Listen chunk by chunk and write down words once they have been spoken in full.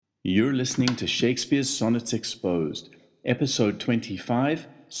You're listening to Shakespeare's Sonnets Exposed, Episode 25,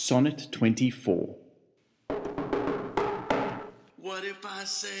 Sonnet 24. What if I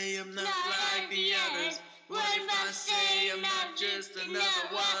say I'm not like the others? What if I say I'm not just another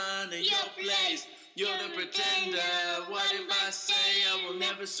one in your place? You're the pretender. What if I say I will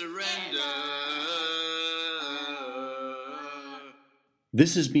never surrender?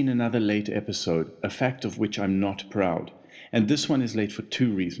 This has been another late episode, a fact of which I'm not proud, and this one is late for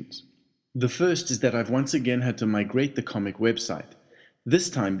two reasons. The first is that I've once again had to migrate the comic website. This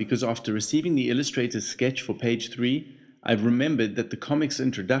time because after receiving the illustrator's sketch for page 3, I've remembered that the comic's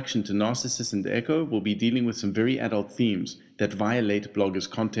introduction to Narcissus and Echo will be dealing with some very adult themes that violate bloggers'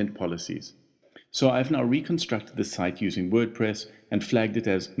 content policies. So I've now reconstructed the site using WordPress and flagged it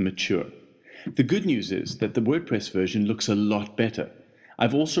as mature. The good news is that the WordPress version looks a lot better.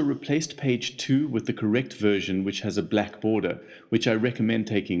 I've also replaced page 2 with the correct version, which has a black border, which I recommend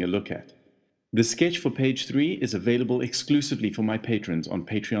taking a look at. The sketch for page 3 is available exclusively for my patrons on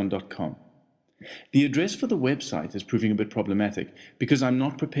patreon.com. The address for the website is proving a bit problematic because I'm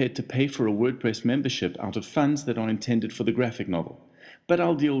not prepared to pay for a WordPress membership out of funds that are intended for the graphic novel, but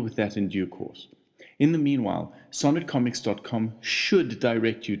I'll deal with that in due course. In the meanwhile, sonnetcomics.com should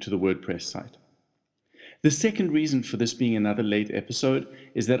direct you to the WordPress site. The second reason for this being another late episode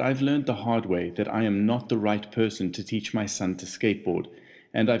is that I've learned the hard way that I am not the right person to teach my son to skateboard,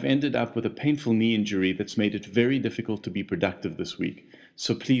 and I've ended up with a painful knee injury that's made it very difficult to be productive this week,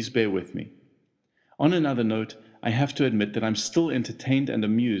 so please bear with me. On another note, I have to admit that I'm still entertained and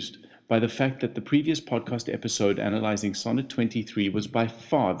amused by the fact that the previous podcast episode analyzing Sonnet 23 was by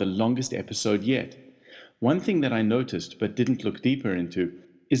far the longest episode yet. One thing that I noticed but didn't look deeper into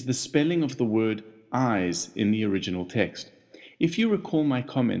is the spelling of the word eyes in the original text. If you recall my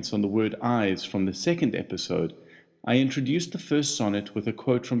comments on the word eyes from the second episode, I introduced the first sonnet with a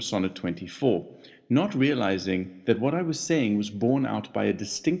quote from Sonnet 24, not realizing that what I was saying was borne out by a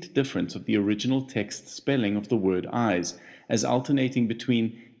distinct difference of the original text spelling of the word eyes, as alternating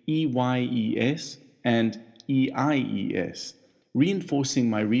between EYES and EIES, reinforcing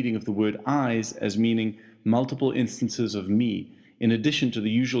my reading of the word eyes as meaning multiple instances of me, in addition to the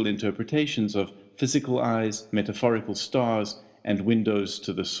usual interpretations of physical eyes, metaphorical stars, and windows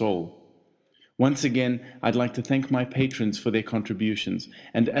to the soul. Once again, I'd like to thank my patrons for their contributions,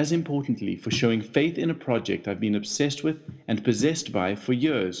 and as importantly, for showing faith in a project I've been obsessed with and possessed by for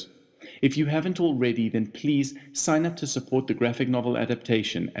years. If you haven't already, then please sign up to support the graphic novel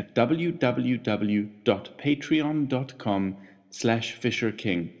adaptation at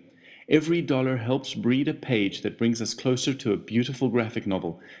www.patreon.com/FisherKing. Every dollar helps breed a page that brings us closer to a beautiful graphic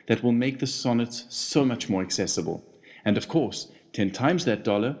novel that will make the sonnets so much more accessible. And of course, 10 times that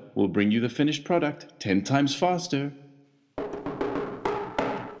dollar will bring you the finished product 10 times faster.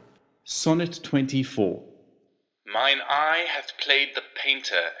 Sonnet 24. Mine eye hath played the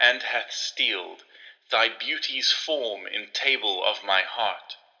painter and hath steeled thy beauty's form in table of my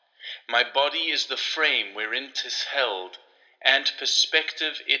heart. My body is the frame wherein 'tis held, and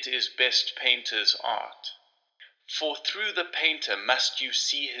perspective it is best painter's art. For through the painter must you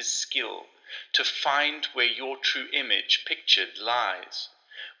see his skill, to find where your true image pictured lies,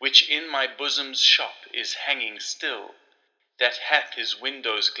 which in my bosom's shop is hanging still, that hath his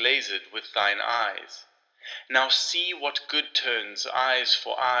windows glazed with thine eyes. Now see what good turns eyes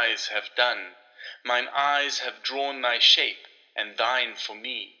for eyes have done. Mine eyes have drawn thy shape, and thine for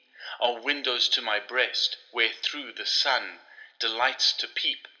me are windows to my breast, where through the sun delights to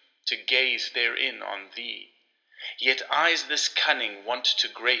peep, to gaze therein on thee. Yet eyes this cunning want to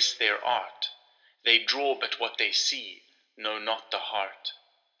grace their art. They draw but what they see, know not the heart.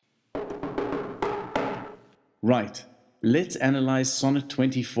 Right, let's analyze Sonnet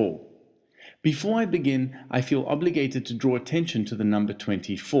 24. Before I begin, I feel obligated to draw attention to the number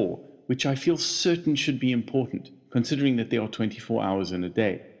 24, which I feel certain should be important, considering that there are 24 hours in a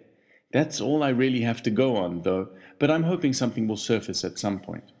day. That's all I really have to go on, though, but I'm hoping something will surface at some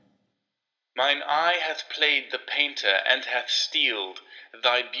point. Mine eye hath played the painter and hath steeled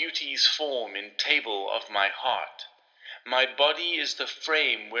thy beauty's form in table of my heart. My body is the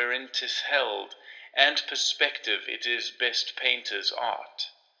frame wherein 'tis held, and perspective it is best painter's art.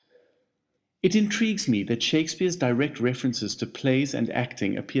 It intrigues me that Shakespeare's direct references to plays and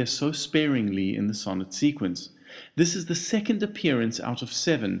acting appear so sparingly in the sonnet sequence. This is the second appearance out of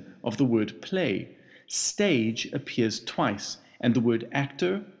 7 of the word play. Stage appears twice, and the word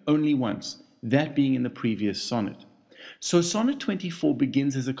actor only once, that being in the previous sonnet. So Sonnet 24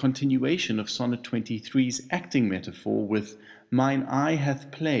 begins as a continuation of Sonnet 23's acting metaphor with "mine eye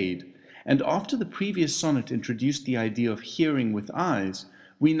hath played," and after the previous sonnet introduced the idea of hearing with eyes,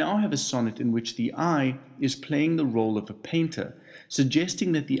 we now have a sonnet in which the I is playing the role of a painter,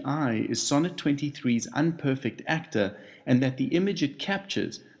 suggesting that the I is Sonnet 23's unperfect actor and that the image it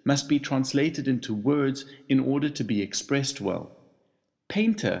captures must be translated into words in order to be expressed well.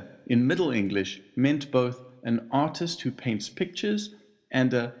 Painter, in Middle English, meant both an artist who paints pictures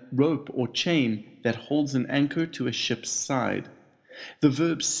and a rope or chain that holds an anchor to a ship's side. The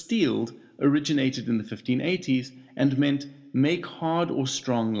verb steeled originated in the 1580s and meant make hard or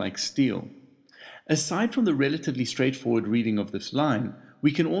strong like steel. Aside from the relatively straightforward reading of this line,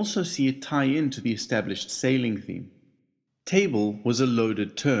 we can also see it tie into the established sailing theme. Table was a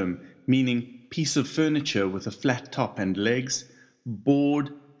loaded term, meaning piece of furniture with a flat top and legs,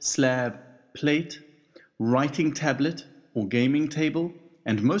 board, slab, plate, writing tablet or gaming table,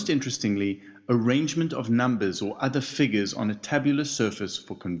 and most interestingly, arrangement of numbers or other figures on a tabular surface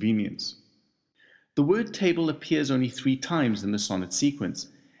for convenience. The word table appears only 3 times in the sonnet sequence,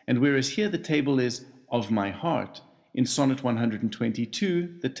 and whereas here the table is of my heart, in Sonnet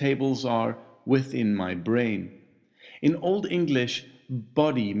 122 the tables are within my brain. In Old English,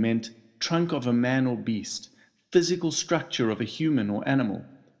 body meant trunk of a man or beast, physical structure of a human or animal,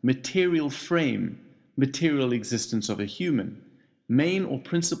 material frame, material existence of a human, main or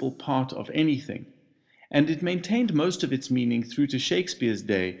principal part of anything, and it maintained most of its meaning through to Shakespeare's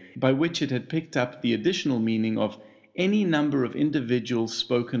day, by which it had picked up the additional meaning of any number of individuals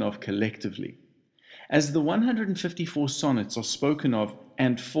spoken of collectively. As the 154 sonnets are spoken of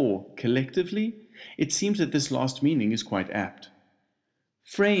and for collectively, it seems that this last meaning is quite apt.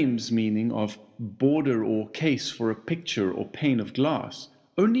 Frame's meaning of border or case for a picture or pane of glass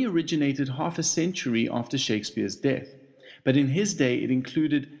only originated half a century after Shakespeare's death, but in his day it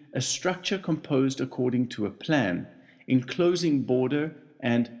included a structure composed according to a plan, enclosing border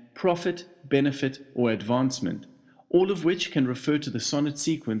and profit, benefit, or advancement, all of which can refer to the sonnet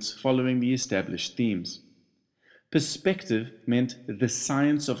sequence following the established themes. Perspective meant the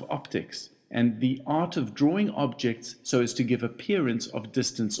science of optics and the art of drawing objects so as to give appearance of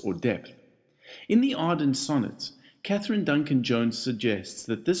distance or depth. In the Arden Sonnets, Catherine Duncan Jones suggests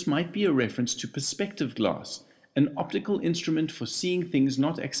that this might be a reference to perspective glass, an optical instrument for seeing things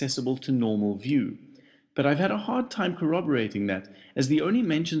not accessible to normal view. But I've had a hard time corroborating that, as the only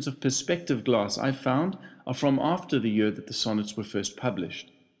mentions of perspective glass I've found are from after the year that the sonnets were first published.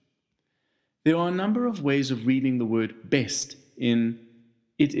 There are a number of ways of reading the word best in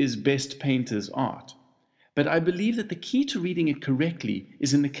 "it is best painter's art," but I believe that the key to reading it correctly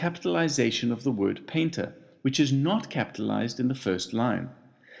is in the capitalization of the word painter, which is not capitalized in the first line.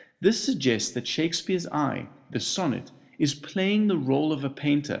 This suggests that Shakespeare's I, the sonnet, is playing the role of a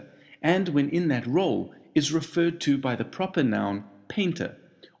painter, and when in that role, is referred to by the proper noun painter,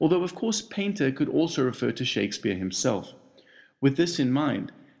 although of course painter could also refer to Shakespeare himself. With this in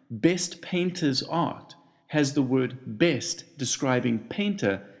mind, best painter's art has the word best describing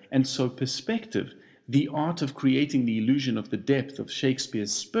painter, and so perspective, the art of creating the illusion of the depth of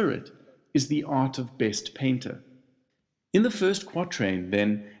Shakespeare's spirit, is the art of best painter. In the first quatrain,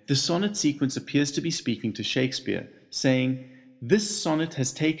 then, the sonnet sequence appears to be speaking to Shakespeare, saying, "This sonnet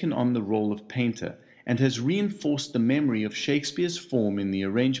has taken on the role of painter, and has reinforced the memory of Shakespeare's form in the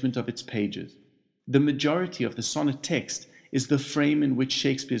arrangement of its pages. The majority of the sonnet text is the frame in which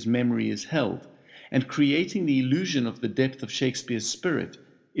Shakespeare's memory is held, and creating the illusion of the depth of Shakespeare's spirit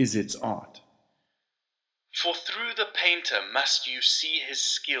is its art." For through the painter must you see his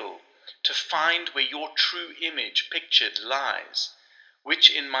skill, to find where your true image pictured lies, which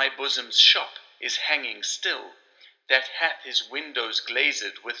in my bosom's shop is hanging still, that hath his windows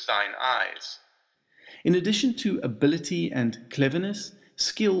glazed with thine eyes. In addition to ability and cleverness,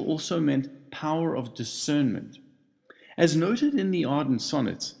 skill also meant power of discernment. As noted in the Arden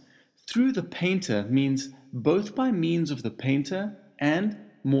Sonnets, through the painter means both by means of the painter and,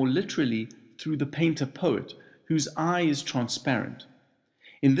 more literally, through the painter-poet, whose eye is transparent.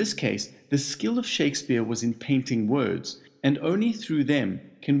 In this case, the skill of Shakespeare was in painting words, and only through them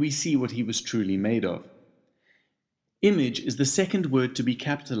can we see what he was truly made of. Image is the second word to be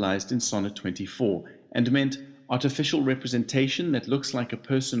capitalized in Sonnet 24, and meant artificial representation that looks like a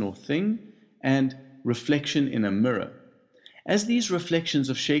person or thing, and reflection in a mirror. As these reflections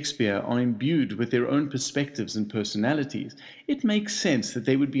of Shakespeare are imbued with their own perspectives and personalities, it makes sense that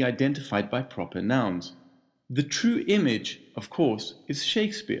they would be identified by proper nouns. The true image, of course, is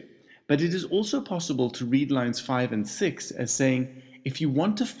Shakespeare, but it is also possible to read lines 5 and 6 as saying, if you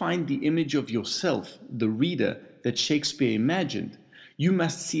want to find the image of yourself, the reader, that Shakespeare imagined, you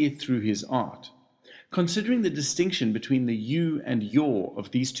must see it through his art. Considering the distinction between the you and your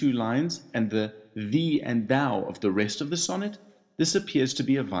of these two lines and the thee and thou of the rest of the sonnet, this appears to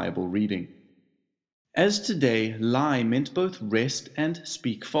be a viable reading. As today, lie meant both rest and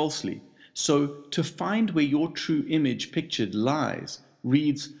speak falsely. So, to find where your true image pictured lies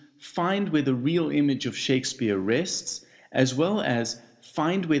reads, find where the real image of Shakespeare rests, as well as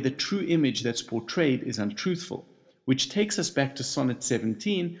find where the true image that's portrayed is untruthful, which takes us back to Sonnet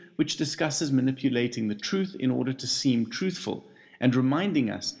 17, which discusses manipulating the truth in order to seem truthful, and reminding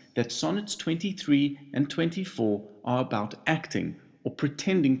us that Sonnets 23 and 24 are about acting or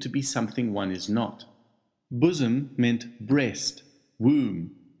pretending to be something one is not. Bosom meant breast,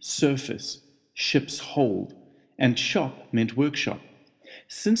 womb, surface, ship's hold, and shop meant workshop.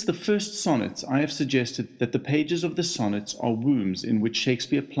 Since the first sonnets, I have suggested that the pages of the sonnets are wombs in which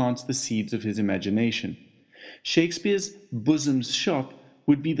Shakespeare plants the seeds of his imagination. Shakespeare's bosom's shop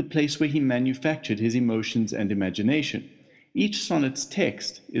would be the place where he manufactured his emotions and imagination. Each sonnet's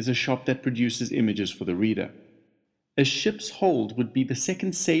text is a shop that produces images for the reader. A ship's hold would be the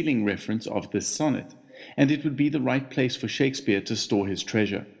second sailing reference of this sonnet, and it would be the right place for Shakespeare to store his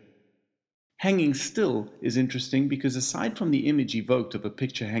treasure. Hanging still is interesting because aside from the image evoked of a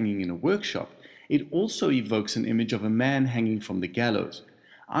picture hanging in a workshop, it also evokes an image of a man hanging from the gallows.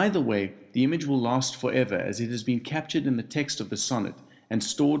 Either way, the image will last forever as it has been captured in the text of the sonnet and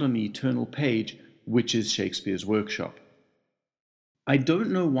stored on the eternal page, which is Shakespeare's workshop. I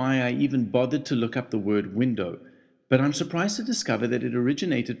don't know why I even bothered to look up the word window, but I'm surprised to discover that it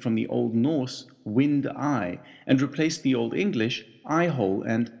originated from the Old Norse wind-eye and replaced the Old English eye-hole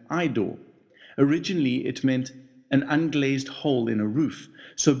and eye-door. Originally, it meant an unglazed hole in a roof,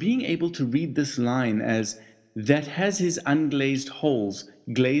 so being able to read this line as "that has his unglazed holes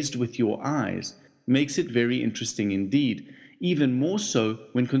glazed with your eyes" makes it very interesting indeed, even more so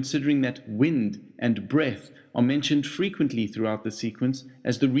when considering that wind and breath are mentioned frequently throughout the sequence,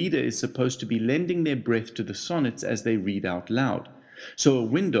 as the reader is supposed to be lending their breath to the sonnets as they read out loud. So a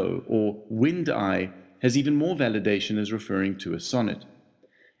window, or wind-eye, has even more validation as referring to a sonnet.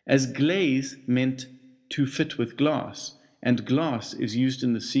 As glaze meant to fit with glass, and glass is used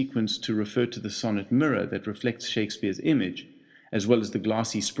in the sequence to refer to the sonnet mirror that reflects Shakespeare's image, as well as the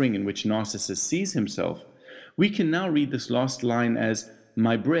glassy spring in which Narcissus sees himself, we can now read this last line as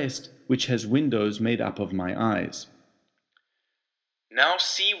 "my breast, which has windows made up of my eyes." Now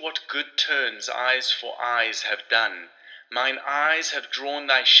see what good turns eyes for eyes have done. Mine eyes have drawn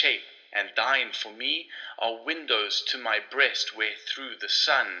thy shape, and thine for me are windows to my breast, where through the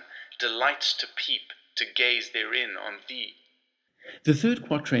sun delights to peep, to gaze therein on thee. The third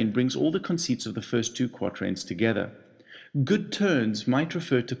quatrain brings all the conceits of the first two quatrains together. Good turns might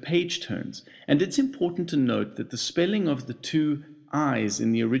refer to page turns, and it's important to note that the spelling of the two I's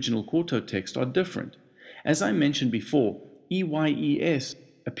in the original quarto text are different. As I mentioned before, EYES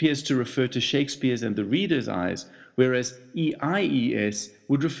appears to refer to Shakespeare's and the reader's eyes, whereas EIES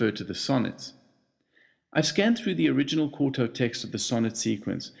would refer to the sonnets. I've scanned through the original quarto text of the sonnet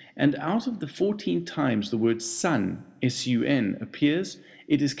sequence, and out of the 14 times the word sun, S-U-N, appears,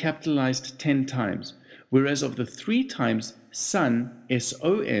 it is capitalized 10 times, whereas of the 3 times sun,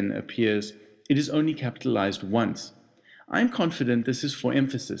 S-O-N, appears, it is only capitalized once. I'm confident this is for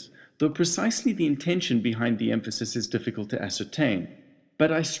emphasis, though precisely the intention behind the emphasis is difficult to ascertain.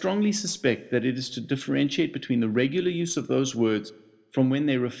 But I strongly suspect that it is to differentiate between the regular use of those words from when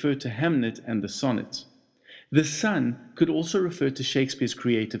they refer to Hamlet and the sonnets. The sun could also refer to Shakespeare's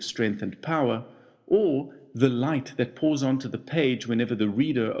creative strength and power, or the light that pours onto the page whenever the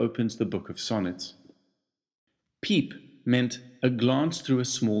reader opens the book of sonnets. Peep meant a glance through a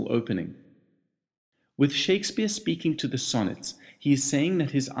small opening. With Shakespeare speaking to the sonnets, he is saying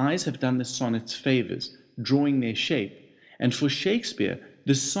that his eyes have done the sonnets favors, drawing their shape, and for Shakespeare,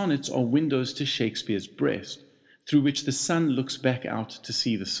 the sonnets are windows to Shakespeare's breast, through which the sun looks back out to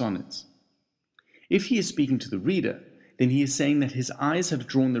see the sonnets. If he is speaking to the reader, then he is saying that his eyes have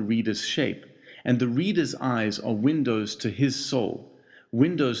drawn the reader's shape, and the reader's eyes are windows to his soul,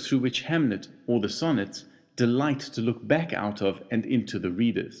 windows through which Hamlet, or the sonnets, delight to look back out of and into the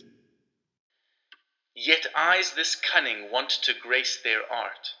readers. Yet eyes this cunning want to grace their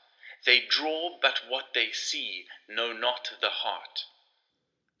art. They draw but what they see, know not the heart.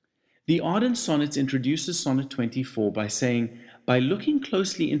 The Ardent Sonnets introduces Sonnet 24 by saying, by looking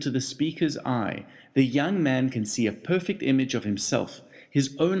closely into the speaker's eye, the young man can see a perfect image of himself,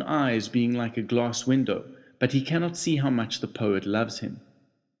 his own eyes being like a glass window, but he cannot see how much the poet loves him.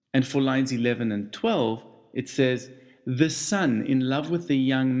 And for lines 11 and 12, it says, the sun, in love with the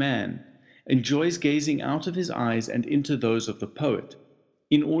young man, enjoys gazing out of his eyes and into those of the poet,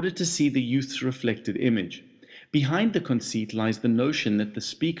 in order to see the youth's reflected image. Behind the conceit lies the notion that the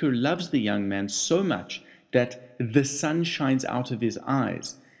speaker loves the young man so much that the sun shines out of his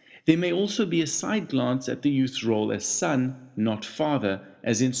eyes. There may also be a side glance at the youth's role as son, not father,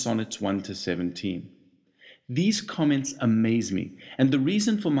 as in Sonnets 1 to 17. These comments amaze me, and the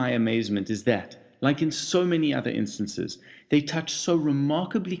reason for my amazement is that, like in so many other instances, they touch so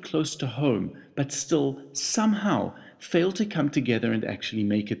remarkably close to home, but still, somehow, fail to come together and actually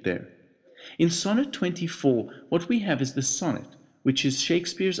make it there. In Sonnet 24, what we have is the sonnet, which is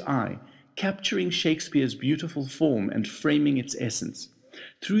Shakespeare's eye, capturing Shakespeare's beautiful form and framing its essence.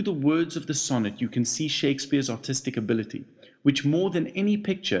 Through the words of the sonnet, you can see Shakespeare's artistic ability, which more than any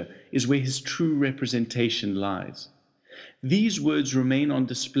picture is where his true representation lies. These words remain on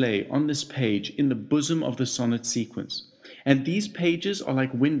display on this page in the bosom of the sonnet sequence, and these pages are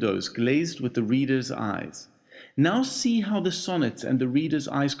like windows glazed with the reader's eyes. Now see how the sonnets and the reader's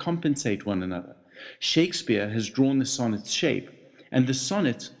eyes compensate one another. Shakespeare has drawn the sonnet's shape, and the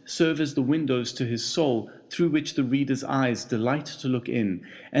sonnets serve as the windows to his soul through which the reader's eyes delight to look in,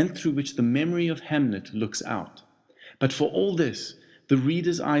 and through which the memory of Hamlet looks out. But for all this, the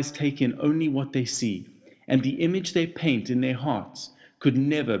reader's eyes take in only what they see, and the image they paint in their hearts could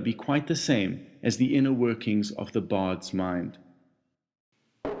never be quite the same as the inner workings of the bard's mind.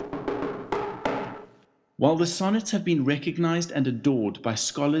 While the sonnets have been recognized and adored by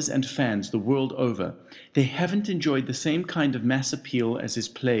scholars and fans the world over, they haven't enjoyed the same kind of mass appeal as his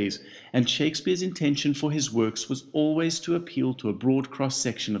plays, and Shakespeare's intention for his works was always to appeal to a broad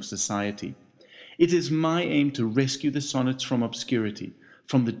cross-section of society. It is my aim to rescue the sonnets from obscurity,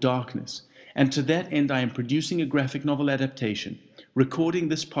 from the darkness, and to that end I am producing a graphic novel adaptation, recording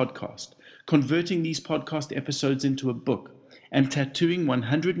this podcast, converting these podcast episodes into a book, and tattooing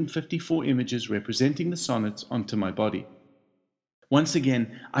 154 images representing the sonnets onto my body. Once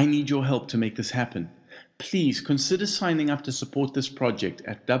again, I need your help to make this happen. Please consider signing up to support this project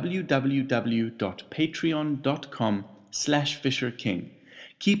at www.patreon.com/FisherKing.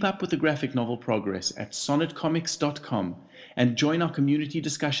 Keep up with the graphic novel progress at sonnetcomics.com and join our community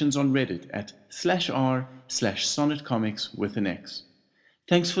discussions on Reddit at /r/sonnetcomics with an X.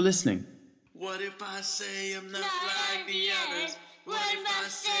 Thanks for listening. What if I say I'm not like the others? What if I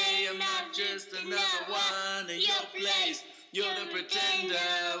say I'm not just another one in your place? You're the pretender.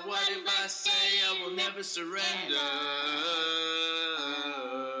 What if I say I will never surrender?